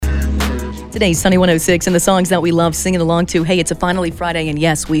Today's Sunny 106 and the songs that we love singing along to. Hey, it's a finally Friday, and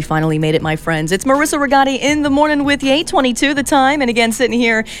yes, we finally made it, my friends. It's Marissa Rigatti in the morning with you, 8:22 the time, and again, sitting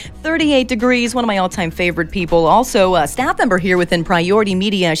here, 38 degrees, one of my all-time favorite people. Also, a staff member here within Priority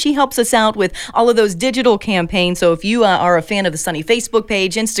Media. She helps us out with all of those digital campaigns, so if you are a fan of the Sunny Facebook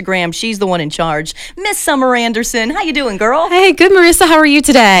page, Instagram, she's the one in charge. Miss Summer Anderson, how you doing, girl? Hey, good, Marissa. How are you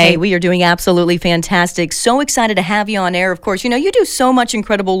today? Hey, we are doing absolutely fantastic. So excited to have you on air. Of course, you know, you do so much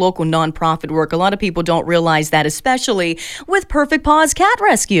incredible local nonprofit work. A lot of people don't realize that, especially with Perfect Paws Cat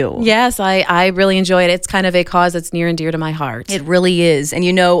Rescue. Yes, I really enjoy it. It's kind of a cause that's near and dear to my heart. It really is. And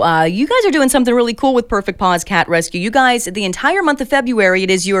you know, you guys are doing something really cool with Perfect Paws Cat Rescue. You guys, the entire month of February,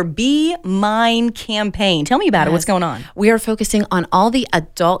 it is your Be Mine campaign. Tell me about it. What's going on? We are focusing on all the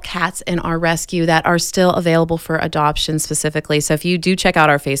adult cats in our rescue that are still available for adoption specifically. So if you do check out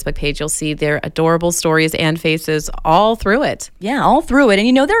our Facebook page, you'll see their adorable stories and faces all through it. Yeah, all through it. And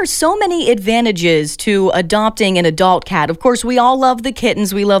you know, there are so many advantages to adopting an adult cat. Of course, we all love the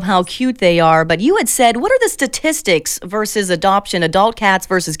kittens. We love how cute they are. But you had said, what are the statistics versus adoption, adult cats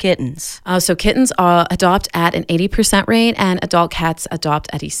versus kittens? So kittens adopt at an 80% rate and adult cats adopt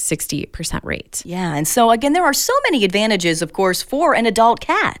at a 60% rate. Yeah, and so again, there are so many advantages, of course, for an adult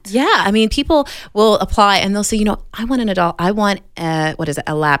cat. Yeah, I mean, people will apply and they'll say, you know, I want an adult, I want a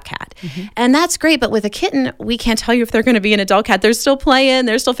lab cat. Mm-hmm. And that's great, but with a kitten, we can't tell you if they're going to be an adult cat. They're still playing,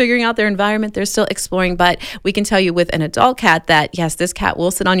 they're still figuring out their environment, they're still exploring, but we can tell you with an adult cat that, yes, this cat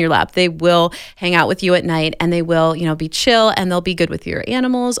will sit on your lap. They will hang out with you at night and they will, you know, be chill and they'll be good with your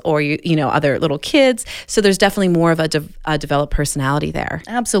animals or, you know, other little kids. So there's definitely more of a developed personality there.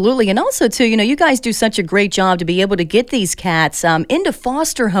 Absolutely. And also, too, you know, you guys do such a great job to be able to get these cats into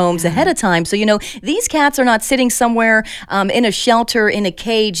foster homes ahead of time. So, you know, these cats are not sitting somewhere in a shelter, in a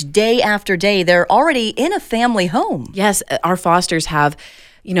cage, day after day. They're already in a family home. Yes, our fosters have,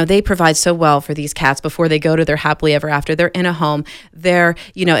 you know, they provide so well for these cats before they go to their happily ever after. They're in a home. They're,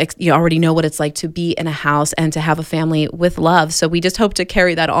 you know, you already know what it's like to be in a house and to have a family with love. So we just hope to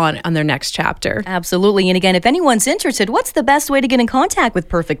carry that on their next chapter. Absolutely. And again, if anyone's interested, what's the best way to get in contact with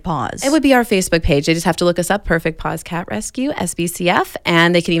Perfect Paws? It would be our Facebook page. They just have to look us up, Perfect Paws Cat Rescue, SBCF,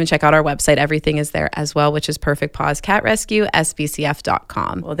 and they can even check out our website. Everything is there as well, which is Perfect Paws Cat Rescue,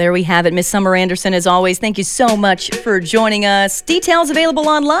 SBCF.com. Well, there we have it. Miss Summer Anderson, as always, thank you so much for joining us. Details available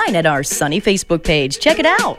online at our Sunny Facebook page. Check it out.